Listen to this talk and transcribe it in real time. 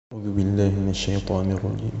أعوذ بالله من الشيطان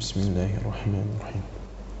الرجيم. بسم الله الرحمن الرحيم.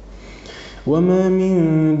 وما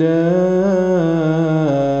من دابة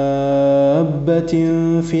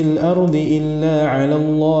في الأرض إلا على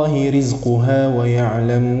الله رزقها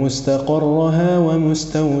ويعلم مستقرها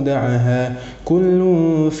ومستودعها كل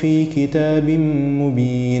في كتاب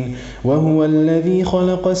مبين. وهو الذي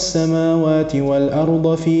خلق السماوات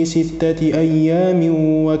والأرض في 6 أيام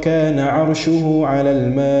وكان عرشه على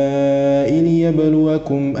الماء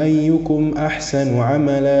ليبلوكم أيكم أحسن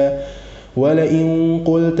عملا. ولئن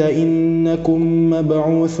قلت إنكم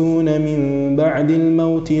مبعوثون من بعد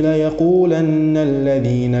الموت ليقولن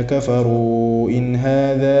الذين كفروا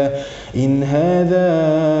إن هذا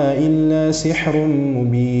إلا سحر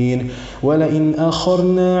مبين. ولئن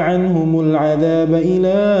أخرنا عنهم العذاب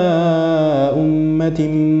إلى أمة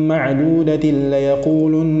معدودة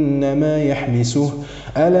ليقولن ما يحبسه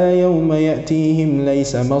ألا يوم يأتيهم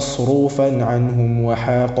ليس مصروفا عنهم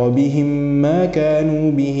وحاق بهم ما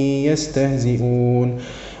كانوا به يستهزئون.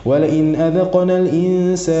 ولئن أذقنا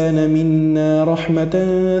الإنسان منا رحمة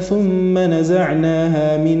ثم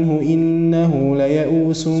نزعناها منه إنه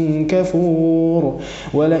ليئوس كفور.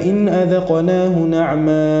 ولئن أذقناه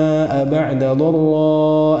نعماء بعد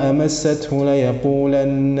ضراء مسته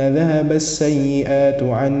ليقولن ذهب السيئات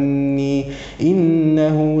عني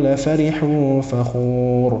إنه لفرح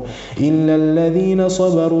فخور. إلا الذين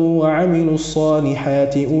صبروا وعملوا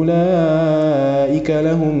الصالحات أولئك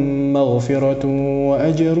لهم مغفرة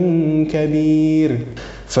وأجر كبير.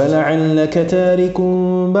 فلعلك تارك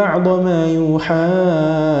بعض ما يوحى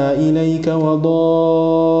إليك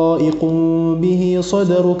وضائق به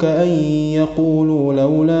صدرك أن يقولوا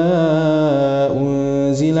لولا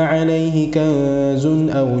أنزل عليه كنز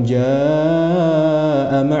أو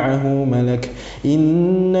جاء معه ملك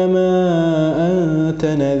إنما أنت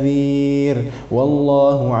نذير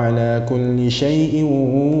والله على كل شيء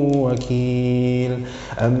وكيل.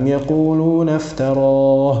 أم يقولون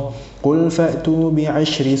افتراه قل فأتوا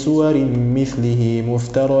ب10 سور مثله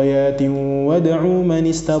مفتريات وادعوا من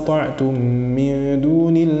استطعتم من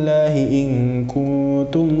دون الله إن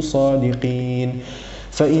كنتم صادقين.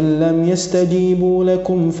 فإن لم يستجيبوا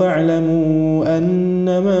لكم فاعلموا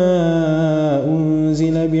أنما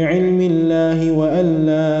أنزل بعلم الله وأن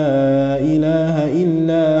لا إله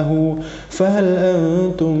إلا هو فهل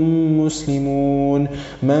أنتم مسلمون.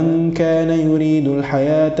 من كان يريد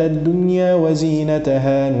الحياة الدنيا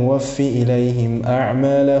وزينتها نوف إليهم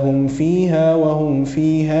أعمالهم فيها وهم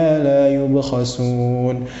فيها لا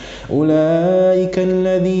يبخسون. أولئك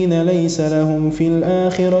الذين ليس لهم في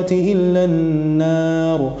الآخرة إلا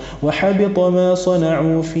النار وحبط ما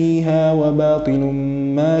صنعوا فيها وباطل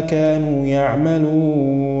ما كانوا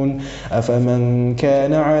يعملون. أفمن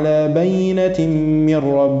كان على بينة من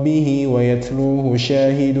ربه ويتلوه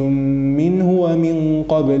شاهد منه ومن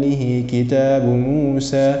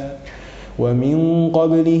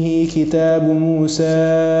قبله كتاب موسى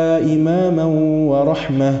إماما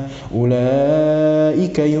ورحمة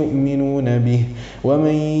أولئك يؤمنون به.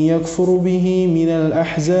 ومن يكفر به من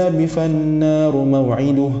الأحزاب فالنار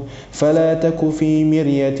موعده فلا تك في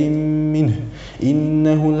مرية منه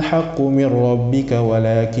إنه الحق من ربك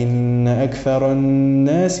ولكن أكثر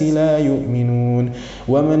الناس لا يؤمنون.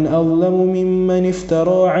 ومن أظلم ممن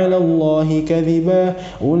افترى على الله كذبا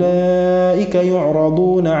أولئك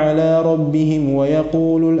يعرضون على ربهم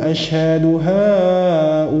ويقول الأشهاد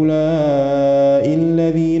هؤلاء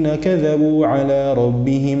الذين كذبوا على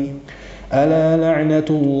ربهم ألا لعنة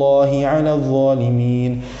الله على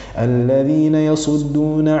الظالمين الذين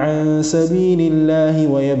يصدون عن سبيل الله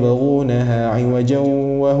ويبغونها عوجا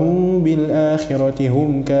وهم بالآخرة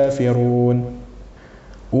هم كافرون.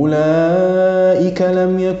 أولئك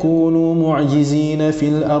لم يكونوا معجزين في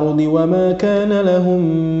الأرض وما كان لهم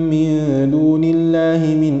من دون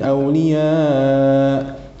الله من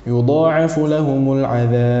أولياء يضاعف لهم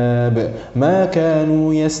العذاب ما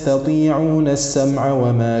كانوا يستطيعون السمع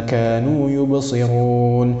وما كانوا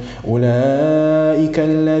يبصرون. أولئك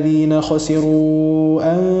الذين خسروا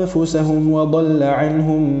أنفسهم وضل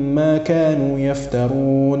عنهم ما كانوا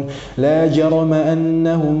يفترون. لا جرم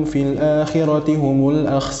أنهم في الآخرة هم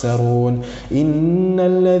الأخسرون. إن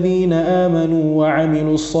الذين آمنوا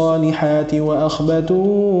وعملوا الصالحات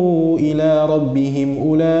وأخبتوا إلى ربهم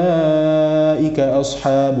أولئك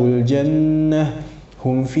أصحاب الجنة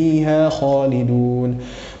هم فيها خالدون.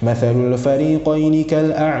 مثل الفريقين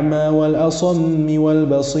كالأعمى والأصم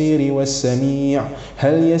والبصير والسميع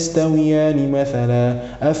هل يستويان مثلا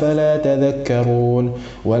أفلا تذكرون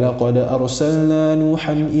ولقد أرسلنا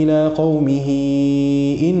نوحا إلى قومه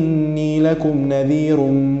إني لكم نذير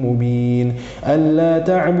مبين ألا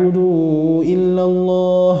تعبدوا إلا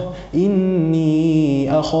الله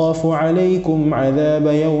إني أخاف عليكم عذاب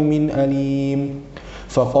يوم أليم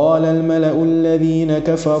فقال الملأ الذين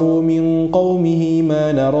كفروا من قومه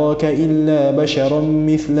ما نراك إلا بشرا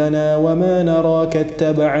مثلنا وما نراك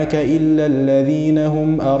اتبعك إلا الذين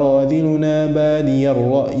هم أراذلنا بادي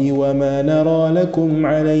الرأي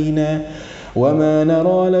وما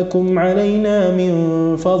نرى لكم علينا من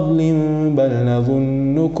فضل بل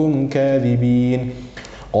نظنكم كاذبين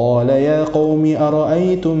قال يا قوم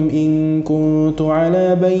أرأيتم إن كنت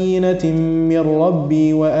على بينة من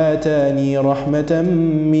ربي وآتاني رحمة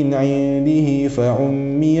من عنده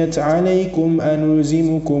فعميت عليكم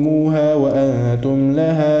أنلزمكموها وأنتم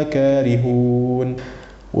لها كارهون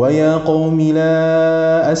ويا قوم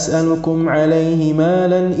لا أسألكم عليه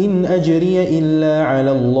مالا إن أجري إلا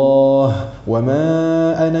على الله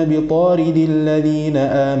وما أنا بطارد الذين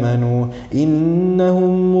آمنوا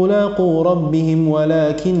إنهم ملاقو ربهم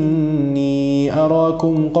ولكني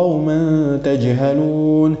أراكم قوما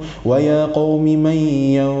تجهلون ويا قوم من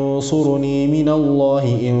ينصرني من الله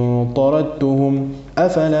إن طردتهم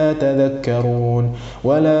أفلا تذكرون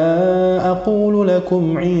ولا أقول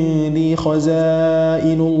لكم عندي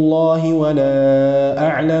خزائن الله ولا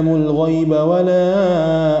أعلم الغيب ولا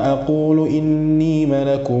أقول إني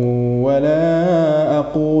ملك ولا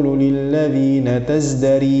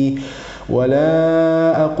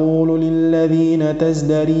أقول للذين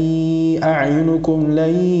تزدري أعينكم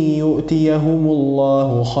لن يؤتيهم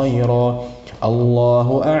الله خيرا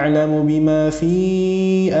الله أعلم بما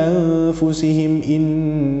في أنفسهم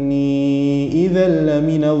إني إذا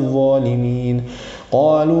لمن الظالمين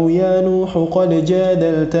قالوا يا نوح قد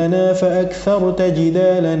جادلتنا فأكثرت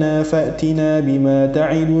جدالنا فأتنا بما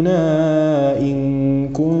تعدنا إن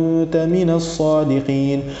كنت من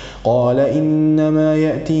الصادقين قال إنما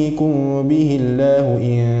يأتيكم به الله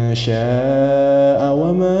إن شاء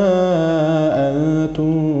وما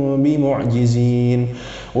أنتم بمعجزين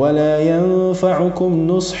ولا ينفعكم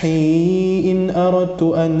نصحي إن أردت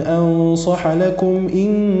أن أنصح لكم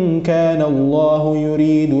إن كان الله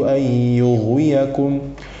يريد أن يغويكم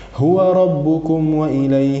هو ربكم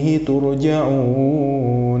وإليه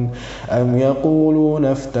ترجعون أم يقولون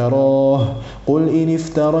افتراه قل إن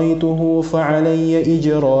افتريته فعلي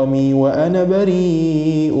إجرامي وأنا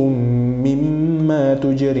بريء مما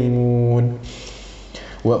تجرمون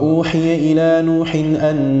وأوحي إلى نوح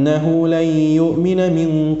أنه لن يؤمن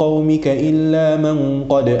من قومك إلا من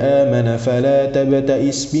قد آمن فلا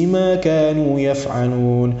تبتئس بما كانوا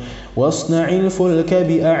يفعلون واصنع الفلك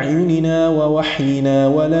بأعيننا ووحينا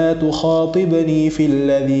ولا تخاطبني في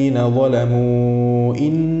الذين ظلموا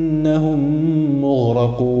إنهم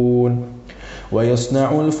مغرقون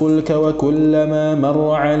ويصنع الفلك وكلما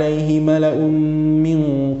مر عليه ملأ من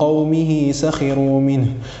قومه سخروا منه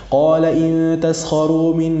قال إن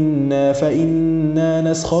تسخروا منا فإنا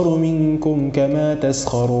نسخر منكم كما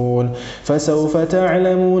تسخرون فسوف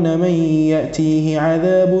تعلمون من يأتيه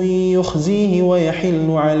عذاب يخزيه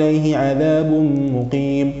ويحل عليه عذاب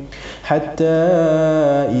مقيم حتى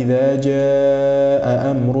إذا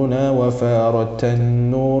جاء أمرنا وفارت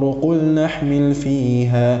النور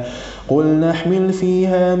قل نحمل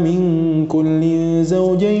فيها من كل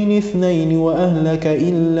زوجين اثنين وأهلك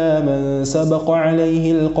إلا من سبق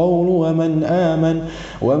عليه القول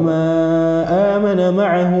وما آمن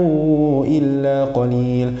معه إلا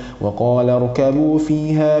قليل وقال اركبوا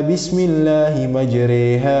فيها بسم الله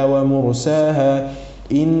مجريها ومرساها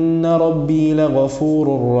إن ربي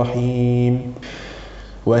لغفور رحيم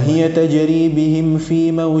وهي تجري بهم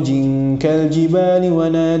في موج كالجبال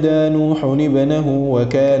ونادى نوح ابنه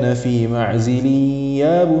وكان في معزل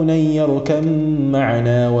يا بني اركب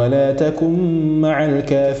معنا ولا تكن مع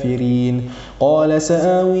الكافرين قال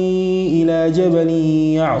سآوي إلى جبل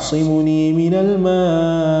يعصمني من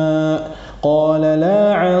الماء قال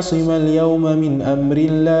لا عاصم اليوم من أمر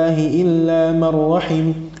الله إلا من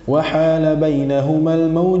رحم وحال بينهما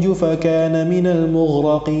الموج فكان من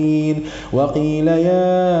المغرقين وقيل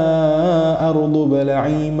يا أرض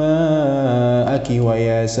ابلعي ماءك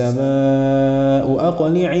ويا سماء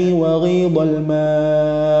أقلعي وغيض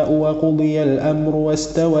الماء وقضي الأمر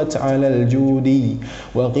واستوت على الجودي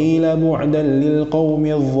وقيل بعدا للقوم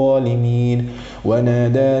الظالمين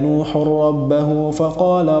ونادى نوح ربه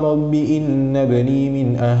فقال رب إن ابني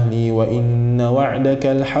من أهلي وإن وعدك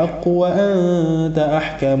الحق وأنت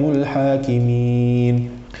أحكم الحاكمين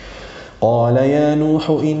قال يا نوح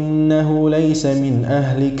إنه ليس من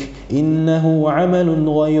أهلك إنه عمل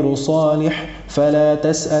غير صالح فلا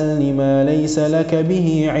تسألني ما ليس لك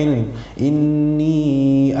به علم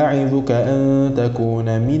إني أعظك أن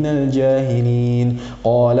تكون من الجاهلين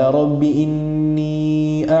قال رب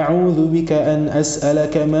إني أعوذ بك أن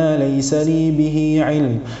أسألك ما ليس لي به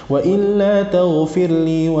علم وإلا تغفر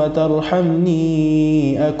لي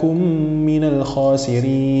وترحمني أكن من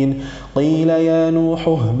الخاسرين قيل يا نوح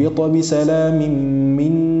اهبط بسلام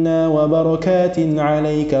منا وبركات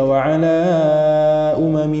عليك وعلى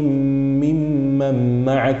ممن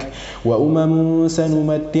معك وأمم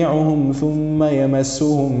سنمتعهم ثم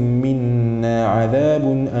يمسهم منا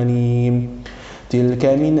عذاب أليم تلك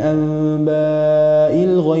من أنباء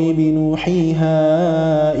الغيب نوحيها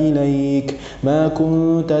إليك ما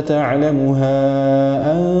كنت تعلمها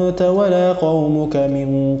أنت ولا قومك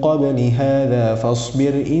من قبل هذا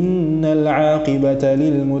فاصبر إن العاقبة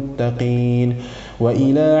للمتقين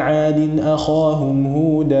وإلى عاد أخاهم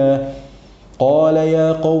هودا قال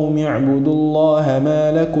يا قوم اعبدوا الله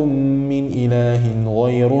ما لكم من إله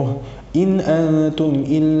غيره إن أنتم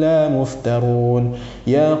إلا مفترون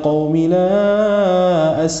يا قوم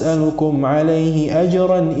لا أسألكم عليه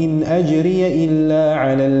أجرا إن أجري إلا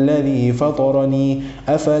على الذي فطرني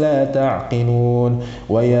أفلا تعقلون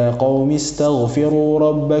ويا قوم استغفروا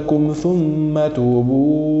ربكم ثم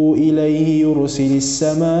توبوا إليه يرسل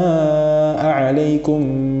السماء عليكم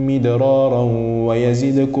مدرارا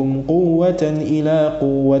ويزدكم قوة إلى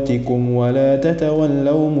قوتكم ولا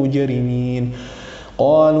تتولوا مجرمين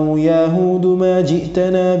قالوا يا هود ما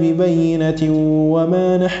جئتنا ببينة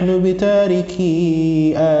وما نحن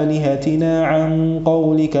بتاركي آلهتنا عن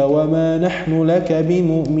قولك وما نحن لك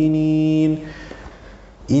بمؤمنين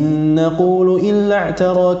إن نقول إلا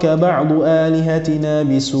اعتراك بعض آلهتنا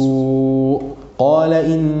بسوء قال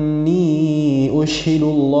إني أشهد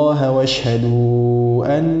الله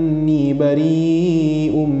واشهدوا أني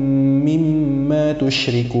بريء مما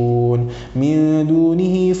تشركون من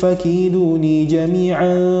دونه فكيدوني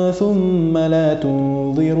جميعا ثم لا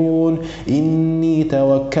تنظرون إني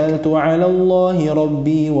توكلت على الله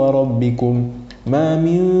ربي وربكم ما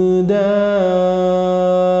من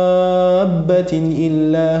دابة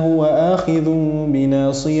إلا هو آخذ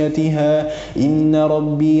بناصيتها إن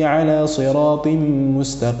ربي على صراط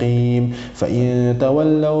مستقيم فإن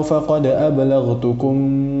تولوا فقد أبلغتكم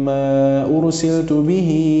ما أرسلت به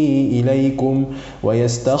إليكم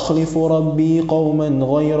ويستخلف ربي قوما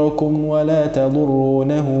غيركم ولا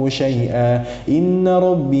تضرونه شيئا إن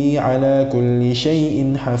ربي على كل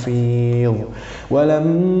شيء حفيظ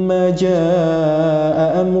ولما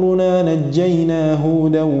جاء أمرنا نجينا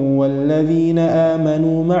هودا والذين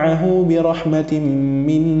آمنوا معه برحمة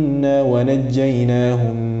منا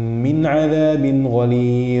ونجيناهم من عذاب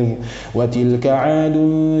غليظ وتلك عاد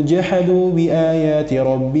جحدوا بآيات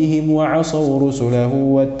ربهم وعصوا رسله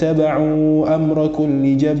واتبعوا أمر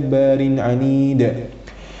كل جبار عنيد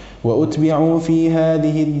وأتبعوا في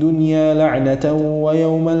هذه الدنيا لعنة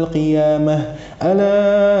ويوم القيامة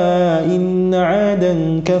ألا إن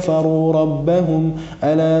عادا كفروا ربهم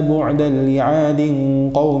ألا بعدا لعاد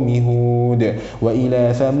قوم هود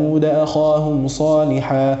وإلى ثمود أخاهم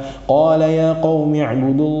صالحا قال يا قوم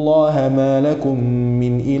اعبدوا الله ما لكم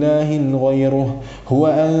من إله غيره هو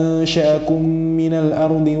أنشأكم من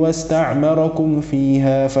الأرض واستعمركم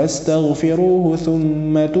فيها فاستغفروه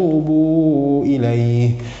ثم توبوا إليه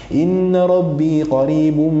إن ربي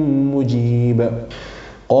قريب مجيب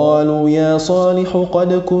قالوا يا صالح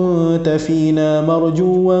قد كنت فينا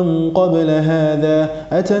مرجوا قبل هذا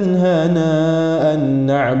أتنهانا أن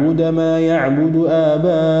نعبد ما يعبد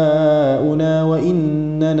آباؤنا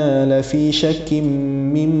وإننا لفي شك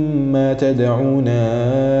مما تدعونا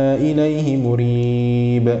إليه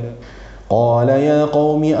مريب قال يا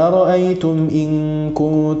قوم أرأيتم إن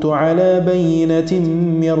كنت على بينة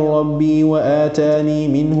من ربي وآتاني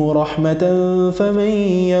منه رحمة فمن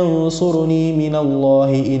ينصرني من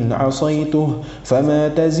الله إن عصيته فما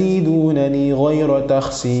تزيدونني غير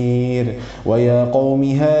تخسير ويا قوم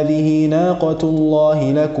هذه ناقة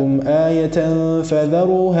الله لكم آية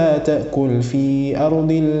فذروها تأكل في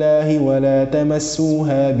أرض الله ولا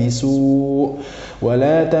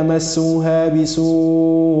تمسوها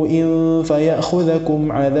بسوء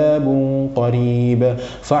فيأخذكم عذاب قريب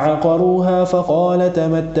فعقروها فقال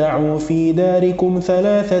تمتعوا في داركم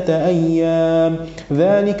 3 أيام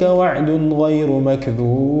ذلك وعد غير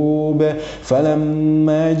مكذوب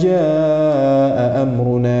فلما جاء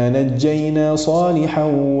أمرنا نجينا صالحا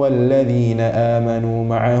والذين آمنوا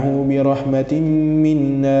معه برحمة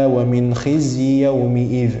منا ومن خزي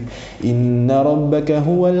يومئذ إن ربك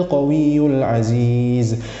هو القوي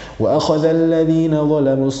العزيز. وأخذ الذين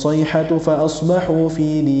ظلموا الصيحة فأصبحوا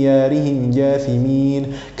في ديارهم جاثمين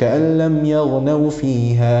كأن لم يغنوا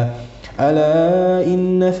فيها ألا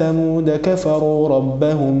إن ثمود كفروا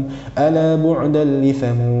ربهم ألا بعدا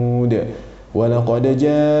لثمود. ولقد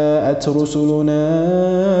جاءت رسلنا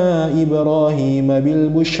إبراهيم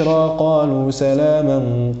بالبشرى قالوا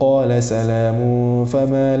سلاما قال سلام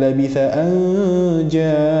فما لبث أن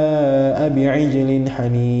جاء بعجل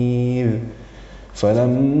حنيذ.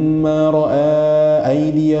 فلما رأى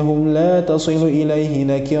أيديهم لا تصل إليه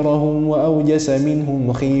نكرهم وأوجس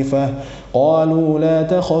منهم خيفة قالوا لا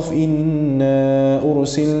تخف إنا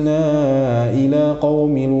أرسلنا إلى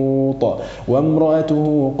قوم لوط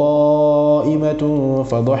وامرأته قائمة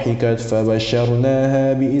فضحكت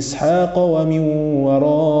فبشرناها بإسحاق ومن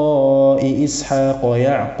وراء إسحاق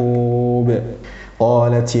يعقوب.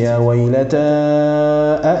 قالت يا ويلتى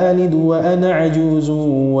أألد وأنا عجوز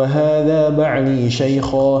وهذا بعلي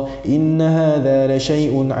شيخا إن هذا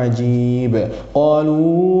لشيء عجيب.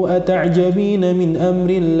 قالوا أتعجبين من أمر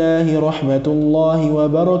الله رحمة الله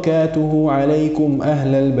وبركاته عليكم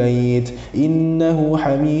أهل البيت إنه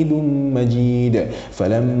حميد مجيد.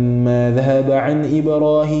 فلما ذهب عن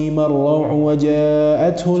إبراهيم الروع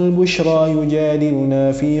وجاءته البشرى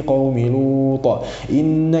يجادلنا في قوم لوط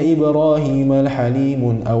إن إبراهيم الحليم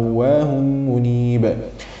أواه منيب.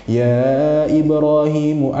 يا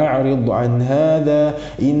إبراهيم أعرض عن هذا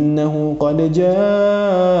إنه قد جاء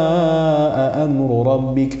أمر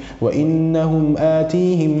ربك وإنهم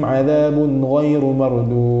آتيهم عذاب غير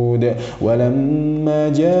مردود. ولما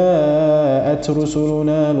جاءت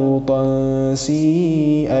رسلنا لوطا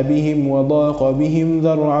سيء بهم وضاق بهم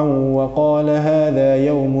ذرعا وقال هذا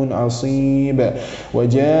يوم عصيب.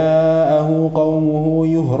 وجاءه قومه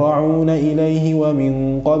يهرعون إليه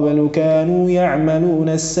ومن قبل كانوا يعملون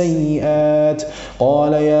السيئات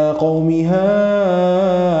قال يا قوم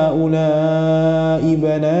هؤلاء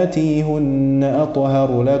بناتي هن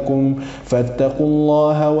أطهر لكم فاتقوا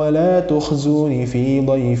الله ولا تخزون في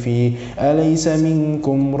ضيفي أليس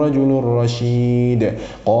منكم رجل رشيد.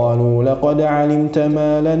 قالوا لقد علمت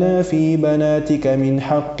ما لنا في بناتك من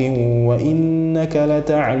حق وإنك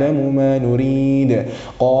لتعلم ما نريد.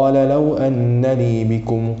 قال لو أن لي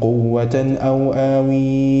بكم قوة أو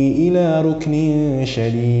آوي إلى ركن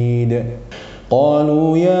شديد.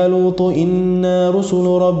 قالوا يا لوط إنا رسل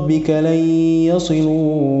ربك لن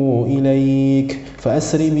يصلوا إليك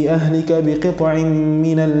فأسر بأهلك بقطع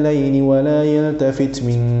من الليل ولا يلتفت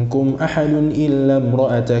منكم أحد إلا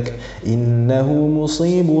امرأتك إنه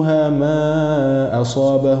مصيبها ما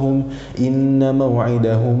أصابهم إن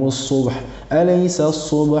موعدهم الصبح أليس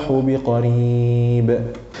الصبح بقريب.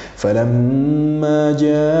 فلما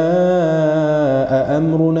جاء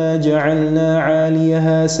أمرنا جعلنا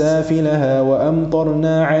عاليها سافلها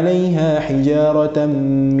وأمطرنا عليها حجارة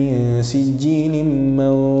من سجيل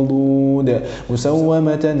منضود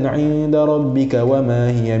مسومة عند ربك وما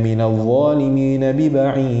هي من الظالمين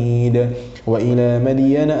ببعيد. وإلى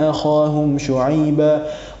مدين أخاهم شعيبا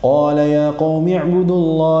قال يا قوم اعبدوا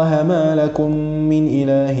الله ما لكم من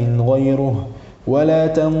إله غيره ولا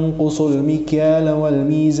تنقصوا المكيال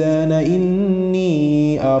والميزان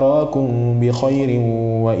إني أراكم بخير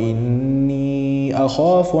وإني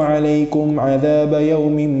أخاف عليكم عذاب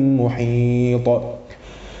يوم محيط.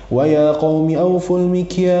 ويا قوم أوفوا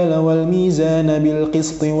المكيال والميزان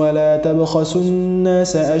بالقسط ولا تبخسوا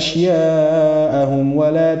الناس أشياءهم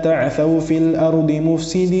ولا تعثوا في الأرض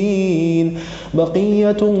مفسدين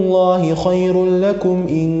بقية الله خير لكم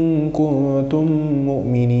إن كنتم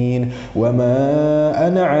مؤمنين وما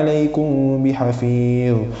أنا عليكم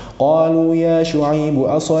بحفيظ. قالوا يا شعيب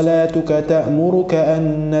أصلاتك تأمرك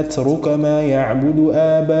أن نترك ما يعبد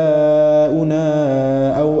آباؤنا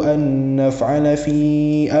أو أن نفعل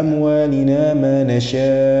في أموالنا ما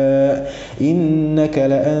نشاء إنك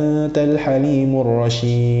لأنت الحليم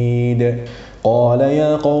الرشيد. قال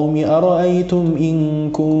يا قوم أرأيتم إن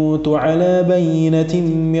كنت على بينة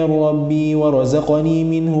من ربي ورزقني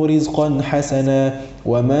منه رزقا حسنا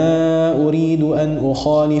وما أريد أن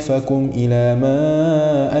أخالفكم إلى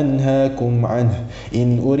ما أنهاكم عنه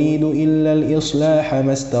إن أريد إلا الإصلاح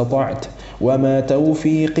ما استطعت وما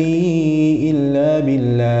توفيقي إلا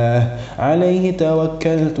بالله عليه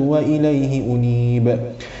توكلت وإليه أنيب.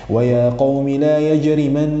 ويا قوم لا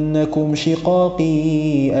يجرمنكم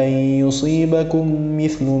شقاقي أن يصيبكم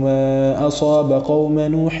مثل ما أصاب قوم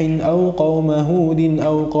نوح أو قوم هود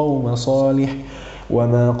أو قوم صالح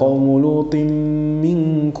وما قوم لوط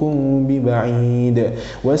منكم ببعيد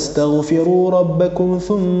واستغفروا ربكم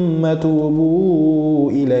ثم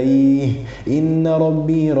توبوا إليه إن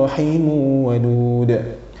ربي رحيم ودود.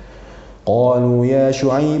 قالوا يا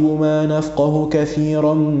شعيب ما نفقه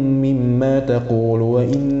كثيرا مما تقول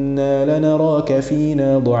وإنا لنراك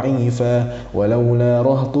فينا ضعيفا ولولا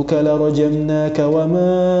رهطك لرجمناك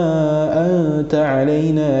وما أنت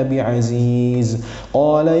علينا بعزيز.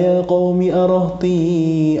 قال يا قوم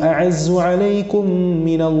أرهطي أعز عليكم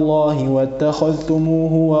من الله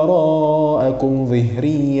واتخذتموه وراءكم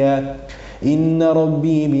ظهريا إن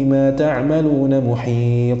ربي بما تعملون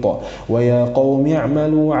محيط. ويا قوم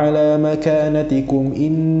اعملوا على مكانتكم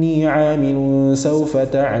إني عامل سوف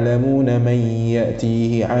تعلمون من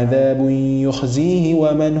يأتيه عذاب يخزيه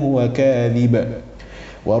ومن هو كاذب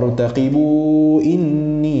وارتقبوا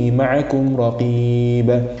إني معكم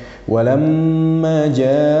رقيب. ولما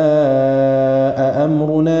جاء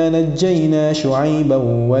أمرنا نجينا شعيبا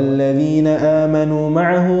والذين آمنوا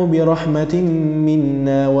معه برحمة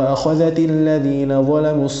منا وأخذت الذين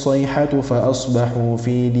ظلموا الصيحة فأصبحوا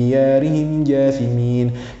في ديارهم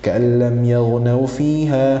جاثمين كأن لم يغنوا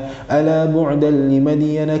فيها ألا بعدا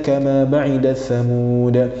لمدين كما بعدت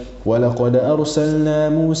ثمود. ولقد أرسلنا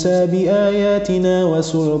موسى بآياتنا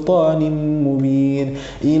وسلطان مبين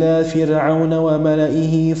إلى فرعون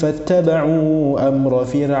وملئه فاتبعوا أمر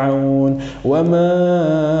فرعون وما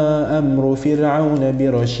أمر فرعون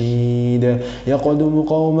برشيد يقدم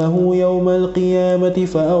قومه يوم القيامة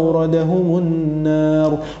فأوردهم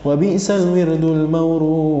النار وبئس الورد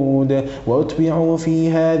المورود. وأتبعوا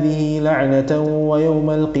في هذه لعنة ويوم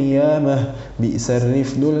القيامة بئس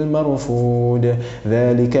الرفد المرفود.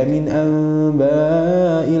 ذلك من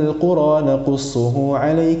أنباء القرى نقصه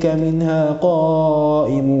عليك منها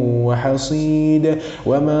قائم وحصيد.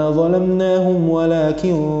 وما ظلمناهم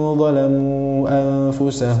ولكن ظلموا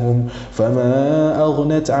أنفسهم فما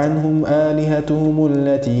أغنت عنهم آلهتهم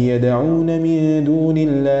التي يدعون من دون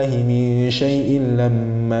الله من شيء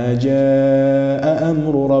لما جاء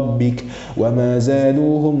أمر ربك وما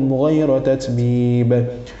زادوهم غير تتبيب.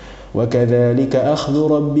 وكذلك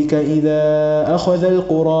أخذ ربك إذا أخذ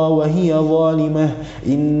القرى وهي ظالمة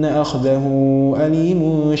إن أخذه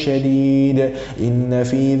أليم شديد. إن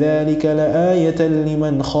في ذلك لآية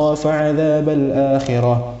لمن خاف عذاب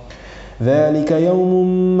الآخرة. ذلك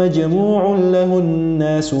يوم مجموع له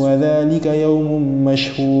الناس وذلك يوم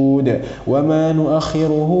مشهود وما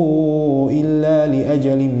نؤخره إلا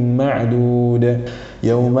لأجل معدود.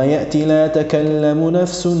 يوم يأتي لا تكلم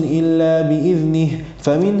نفس إلا بإذنه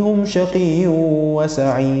فمنهم شقي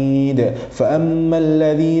وسعيد. فأما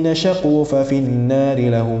الذين شقوا ففي النار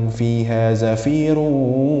لهم فيها زفير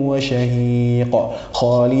وشهيق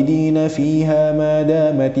خالدين فيها ما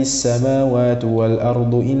دامت السماوات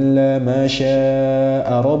والأرض إلا ما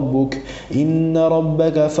شاء ربك إن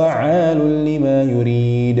ربك فعال لما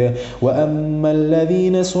يريد. وأما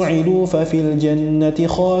الذين سعدوا ففي الجنة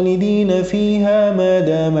خالدين فيها ما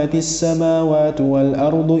دامت السماوات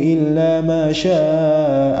والأرض إلا ما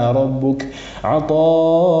شاء ربك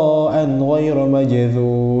عطاء غير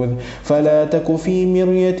مجذوذ. فلا تك في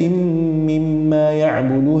مرية مما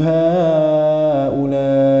يعبد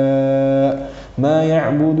هؤلاء ما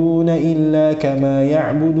يعبدون إلا كما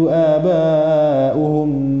يعبد آباؤهم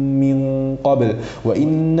من قبل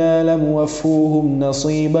وإنا لموفوهم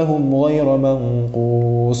نصيبهم غير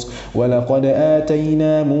منقوص. ولقد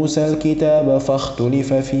آتينا موسى الكتاب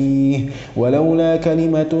فاختلف فيه ولولا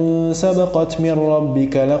كلمة سبقت من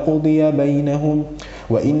ربك لقضي بينهم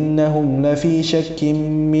وإنهم لفي شك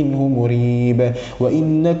منه مريب.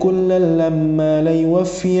 وإن كلا لما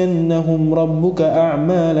ليوفينهم ربك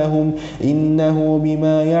أعمالهم إنه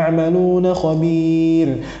بما يعملون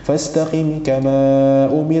خبير. فاستقم كما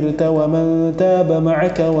أمرت ومن تاب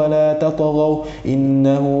معك ولا تطغوا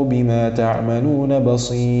إنه بما تعملون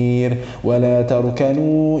بصير. ولا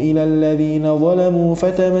تركنوا إلى الذين ظلموا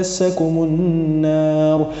فتمسكم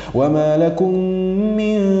النار وما لكم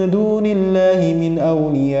من دون الله من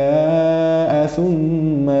أولياء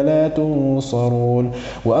ثم لا تنصرون.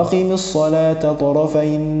 وأقم الصلاة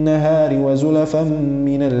طرفي النهار وزلفا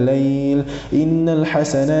من الليل إن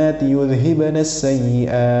الحسنات يذهبن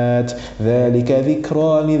السيئات ذلك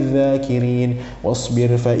ذكرى للذاكرين. واصبر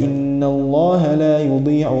فإن الله لا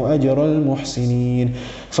يضيع أجر المحسنين.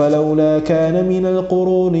 فلولا كان من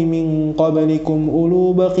القرون من قبلكم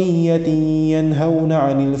أولو بقية ينهون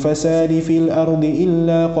عن الفساد في الأرض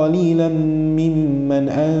إلا قليلا ممن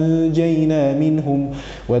أنجينا منهم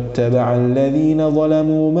واتبع الذين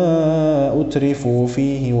ظلموا ما أترفوا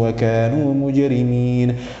فيه وكانوا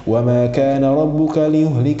مجرمين. وما كان ربك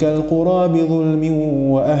ليهلك القرى بظلم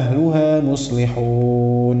وأهلها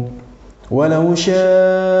مصلحون. ولو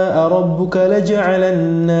شاء ربك لجعل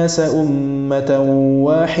الناس أمة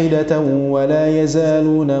واحدة ولا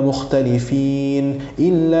يزالون مختلفين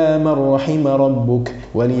إلا من رحم ربك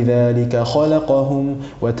ولذلك خلقهم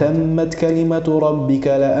وتمت كلمة ربك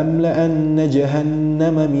لأملأن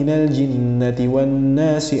جهنم من الجنة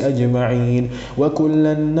والناس أجمعين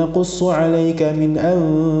وكلا نقص عليك من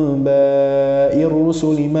أنباء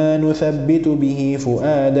الرسل ما نثبت به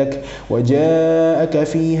فؤادك وجاءك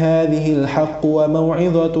في هذه الحق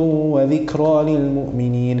وموعظة وذكرى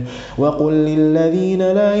للمؤمنين وقل للذين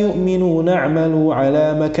لا يؤمنون اعملوا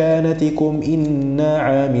على مكانتكم إنا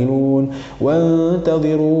عاملون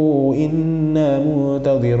وانتظروا إنا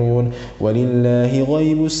منتظرون ولله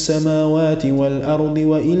غيب السماوات والأرض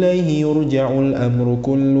وإليه يرجع الأمر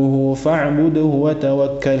كله فاعبده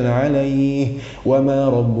وتوكل عليه وما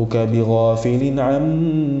ربك بغافل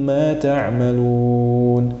عما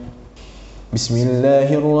تعملون بسم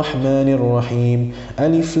الله الرحمن الرحيم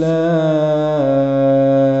ألف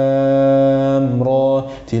لام را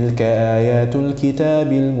تلك آيات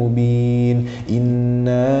الكتاب المبين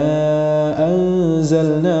إنا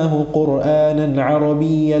أنزلناه قرآنا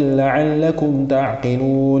عربيا لعلكم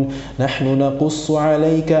تعقلون نحن نقص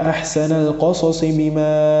عليك أحسن القصص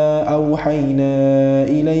بما أوحينا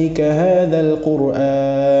إليك هذا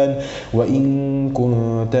القرآن وإن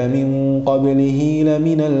كنت من قبله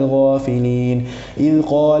لمن الغافلين إذ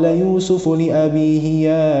قال يوسف لأبيه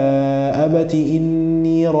يا أبت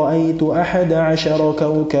إني رأيت 11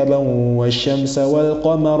 كوكبا والشمس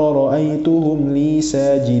والقمر رأيتهم لي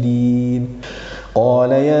ساجدين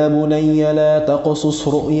قال يا بني لا تقصص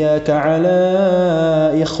رؤياك على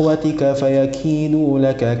إخوتك فيكيدوا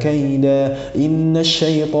لك كيدا إن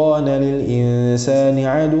الشيطان للإنسان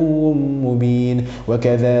عدو مبين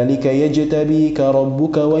وكذلك يجتبيك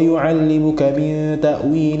ربك ويعلمك من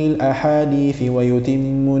تأويل الأحاديث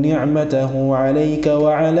ويتم نعمته عليك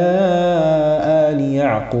وعلى آل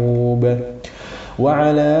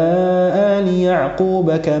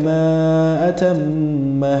يعقوب كما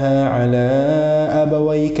أتمها على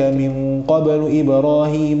أبويك من قبل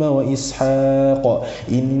إبراهيم وإسحاق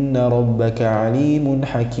إن ربك عليم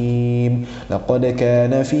حكيم لقد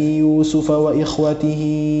كان في يوسف وإخوته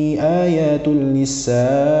آيات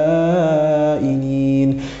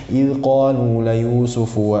للسائلين إذ قالوا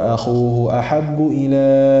ليوسف وأخوه أحب إلى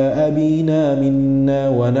أبينا منا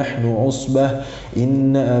ونحن عصبة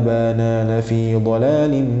إن أبانا لفي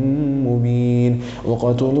ضلال مبين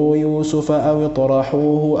اقتلوا يوسف أو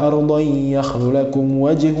اطرحوه أرضا يخل لكم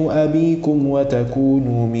وجه أبيكم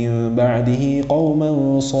وتكونوا من بعده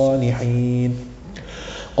قوما صالحين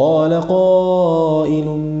قال قائل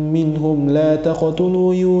منهم لا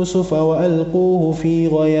تقتلوا يوسف وألقوه في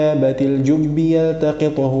غيابة الجب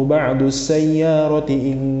يلتقطه بعض السيارة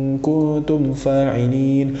إن كنتم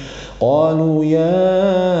فاعلين قالوا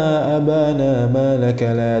يا أبانا ما لك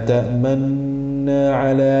لا تأمنا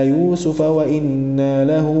على يوسف وإنا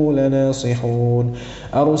له لناصحون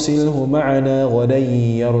أرسله معنا غدا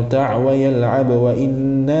يرتع ويلعب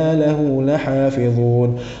وإنا له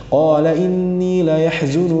لحافظون قال إني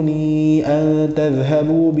ليحزنني أن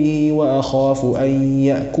تذهبوا به وأخاف أن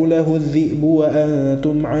يأكله الذئب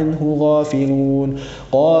وأنتم عنه غافلون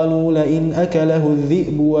قالوا لئن أكله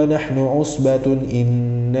الذئب ونحن عصبة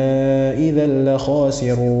إنا إذا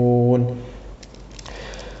لخاسرون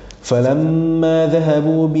فلما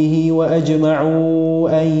ذهبوا به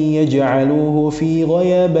وأجمعوا أن يجعلوه في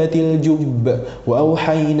غيابة الجب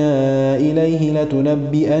وأوحينا إليه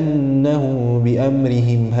لتنبئنه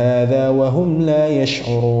بأمرهم هذا وهم لا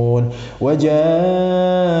يشعرون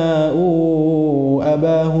وجاءوا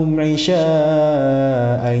أباهم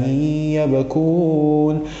عشاء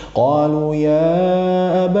يبكون قالوا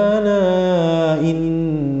يا أبانا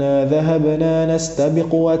إنا ذهبنا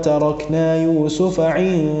نستبق وتركنا يوسف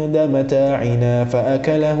عند متاعنا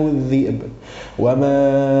فأكله الذئب وما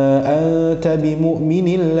أنت بمؤمن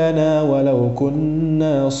لنا ولو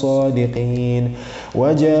كنا صادقين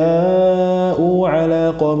وجاءوا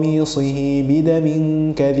على قميصه بدم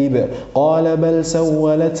كذب قال بل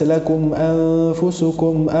سولت لكم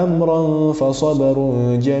أنفسكم أمرا فصبر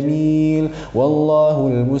جميل والله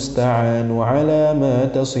المستعان على ما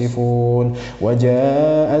تصفون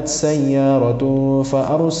وجاءت سيارة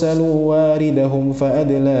فأرسلوا واردهم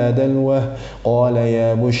فأدلى دلوه قال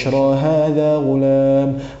يا بشرى هذا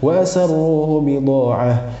غلام وأسروه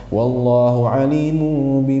بضاعة والله عليم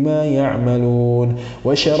بما يعملون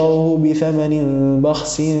وشروه بثمن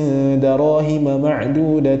بخس دراهم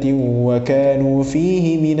معدودة وكانوا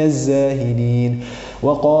فيه من الزاهدين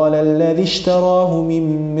وقال الذي اشتراه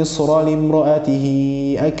من مصر لامرأته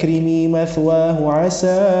أكرمي مثواه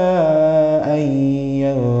عسى أن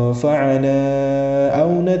ينفعنا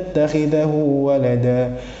أو نتخذه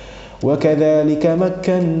ولدا وكذلك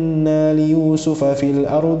مكنا ليوسف في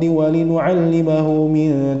الأرض ولنعلمه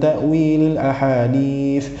من تأويل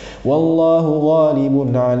الأحاديث والله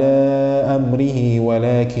غالب على أمره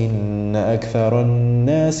ولكن أكثر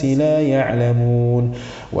الناس لا يعلمون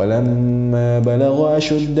ولما بلغ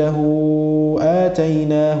أشده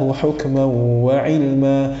آتيناه حكما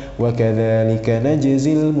وعلما وكذلك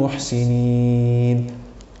نجزي المحسنين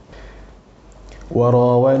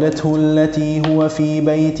وراودته التي هو في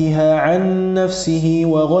بيتها عن نفسه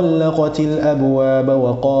وغلقت الأبواب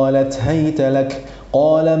وقالت هيت لك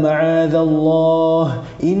قال معاذ الله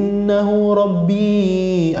إنه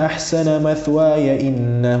ربي أحسن مثواي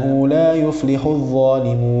إنه لا يفلح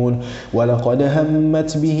الظالمون ولقد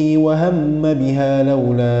همت به وهم بها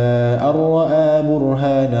لولا أن رأى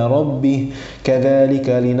برهان ربه كذلك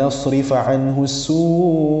لنصرف عنه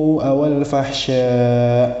السوء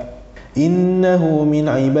والفحشاء إنه من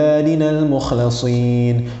عبادنا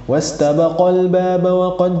المخلصين واستبق الباب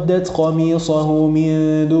وقدت قميصه من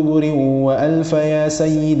دبر وألف يا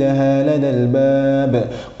سيدها لدى الباب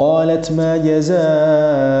قالت ما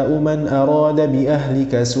جزاء من أراد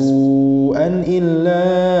بأهلك سوءا إلا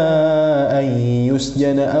أن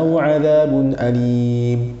يسجن أو عذاب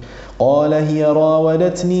أليم قال هي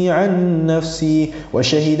راودتني عن نفسي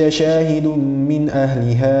وشهد شاهد من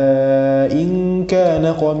أهلها إن كان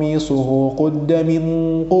قميصه قد من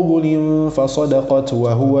قبل فصدقت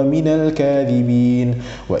وهو من الكاذبين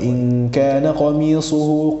وإن كان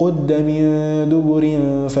قميصه قد من دبر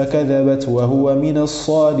فكذبت وهو من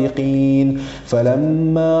الصادقين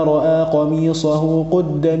فلما رأى قميصه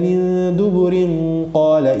قد من دبر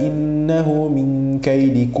قال إنه من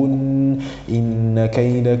كيدكن إن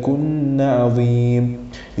كيدكن عظيم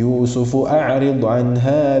يوسف أعرض عن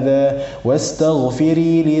هذا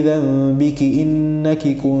واستغفري لذنبك إنك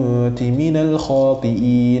كنت من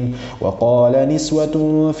الخاطئين وقال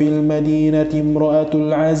نسوة في المدينة امرأة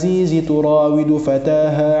العزيز تراود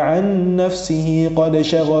فتاها عن نفسه قد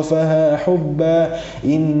شغفها حبا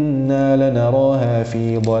إنا لنراها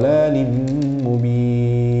في ضلال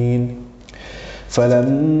مبين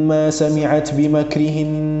فلما سمعت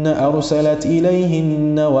بمكرهن أرسلت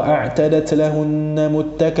إليهن وأعتدت لهن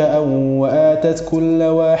متكأ وآتت كل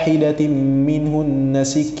واحدة منهن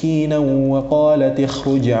سكينا وقالت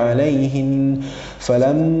اخرج عليهن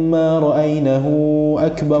فلما رأينه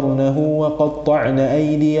أكبرنه وقطعن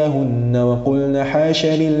أيديهن وقلن حاش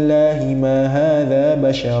لله ما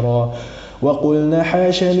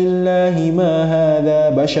هذا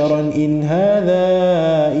بشرا إن هذا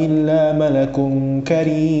إلا ملك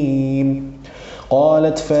كريم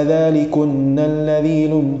قالت فذلكن الذي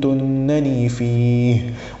لمتنني فيه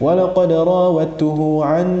ولقد راودته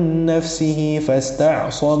عن نفسه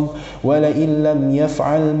فاستعصم ولئن لم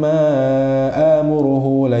يفعل ما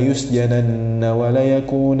آمره ليسجنن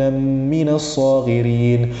وليكون من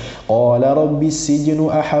الصاغرين قال رب السجن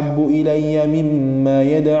أحب إلي مما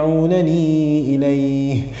يدعونني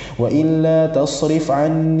إليه وإلا تصرف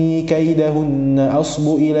عني كيدهن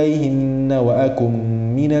أصب إليهن وأكن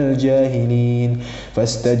من الجاهلين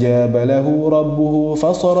فاستجاب له ربه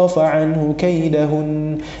فصرف عنه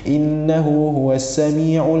كيدهن إنه هو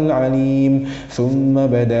السميع العليم ثم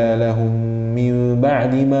بدا لهم من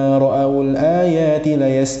بعد ما رأوا الآيات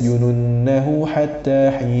ليسجننه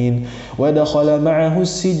حتى حين ودخل معه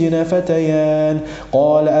السجن فتيان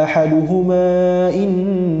قال أحدهما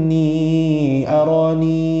إني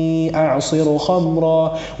أراني أعصر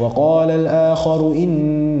خمرا وقال الآخر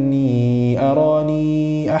إني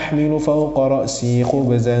أراني أحمل فوق رأسي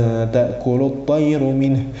خبزا تأكل الطير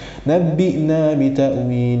منه نبئنا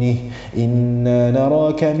بتأويله إنا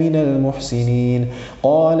نراك من المحسنين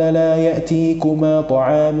قال لا يأتيكما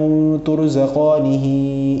طعام ترزقانه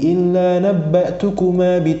إلا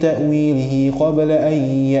نبأتكما بتأويله قبل أن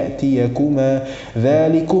يأتيكما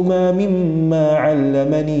ذلكما مما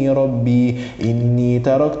علمني ربي إني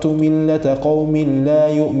تركت ملة قوم لا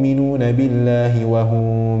يؤمنون بالله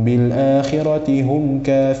وهم بالآخرة هم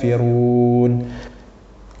كافرون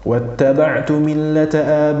واتبعت ملة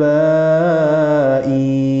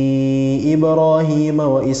آبائي إبراهيم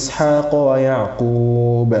وإسحاق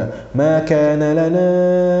ويعقوب ما كان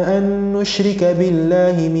لنا أن نشرك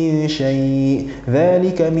بالله من شيء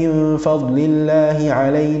ذلك من فضل الله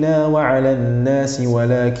علينا وعلى الناس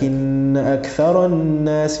ولكن أكثر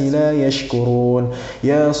الناس لا يشكرون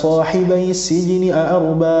يا صاحبي السجن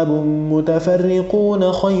أأرباب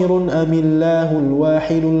متفرقون خير أم الله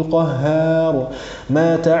الواحد القهار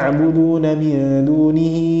ما تعبدون من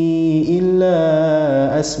دونه إلا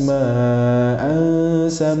أسماء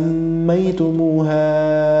سميتموها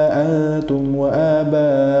أنتم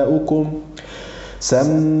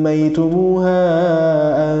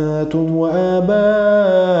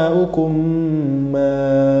وآباؤكم ما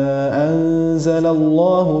أنزل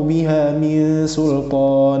الله بها من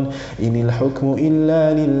سلطان إن الحكم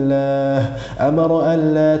إلا لله أمر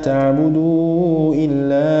ألا تعبدوا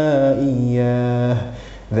إلا إياه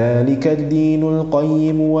ذلك الدين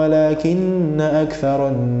القيم ولكن أكثر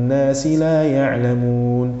الناس لا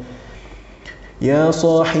يعلمون يا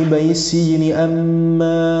صاحبي السجن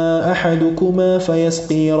أما أحدكما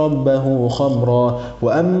فيسقي ربه خمرا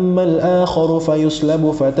وأما الآخر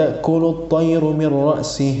فيصلب فتأكل الطير من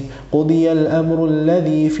رأسه قضي الأمر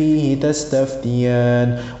الذي فيه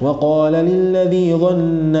تستفتيان وقال للذي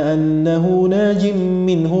ظن أنه ناج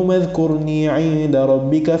منهما اذكرني عند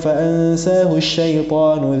ربك فأنساه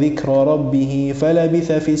الشيطان ذكر ربه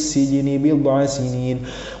فلبث في السجن بضع سنين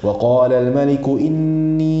وقال الملك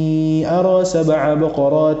إني أرى 7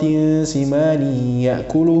 بقرات سمان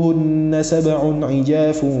يأكلهن 7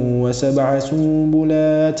 عجاف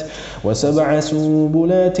وسبع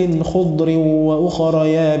سنبلات خضر وأخر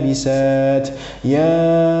يابسات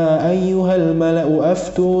يا أيها الملأ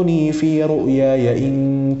أفتوني في رؤياي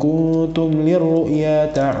إن كنتم للرؤيا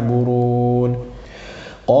تعبرون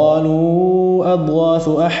قالوا أضغاث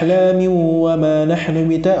أحلام وما نحن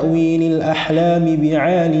بتأويل الأحلام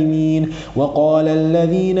بعالمين وقال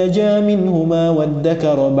الذي نجا منهما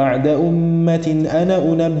وادكر بعد أمة أنا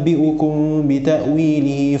أنبئكم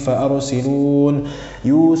بتأويله فأرسلون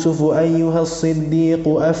يوسف أيها الصديق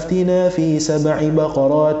أفتنا في 7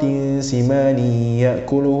 بقرات سمان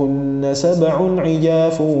يأكلهن 7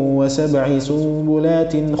 عجاف و7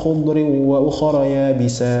 سنبلات خضر وأخر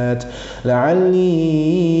يابسات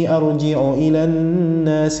لعلي أرجع إلى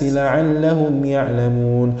الناس لعلهم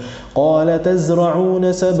يعلمون قال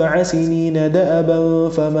تزرعون 7 سنين دأبا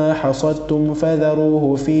فما حصدتم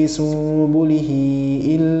فذروه في سنبله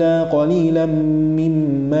إلا قليلا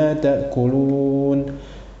مما تأكلون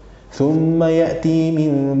ثم يأتي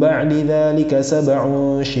من بعد ذلك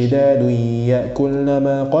 7 شداد يأكلن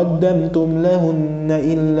ما قدمتم لهن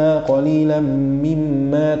إلا قليلا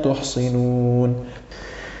مما تحصنون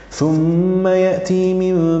ثم يأتي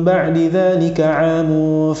من بعد ذلك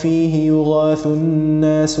عام فيه يغاث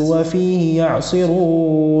الناس وفيه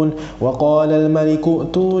يعصرون وقال الملك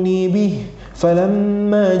ائتوني به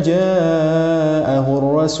فلما جاءه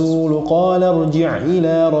الرسول قال ارجع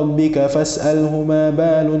إلى ربك فاسأله ما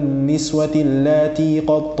بال النسوة اللاتي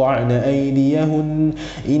قطعن أيديهن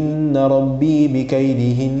إن ربي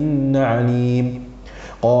بكيدهن عليم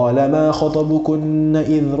قال ما خطبكن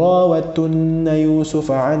إذ راوتن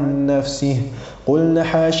يوسف عن نفسه قلن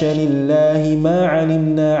حاش لله ما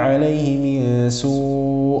علمنا عليه من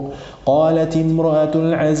سوء قالت امرأة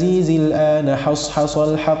العزيز الآن حصحص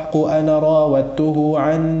الحق أنا راودته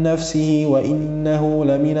عن نفسه وإنه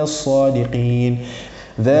لمن الصادقين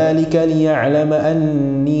ذلك ليعلم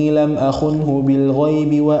أني لم أخنه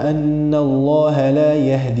بالغيب وأن الله لا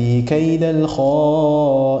يهدي كيد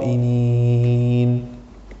الخائنين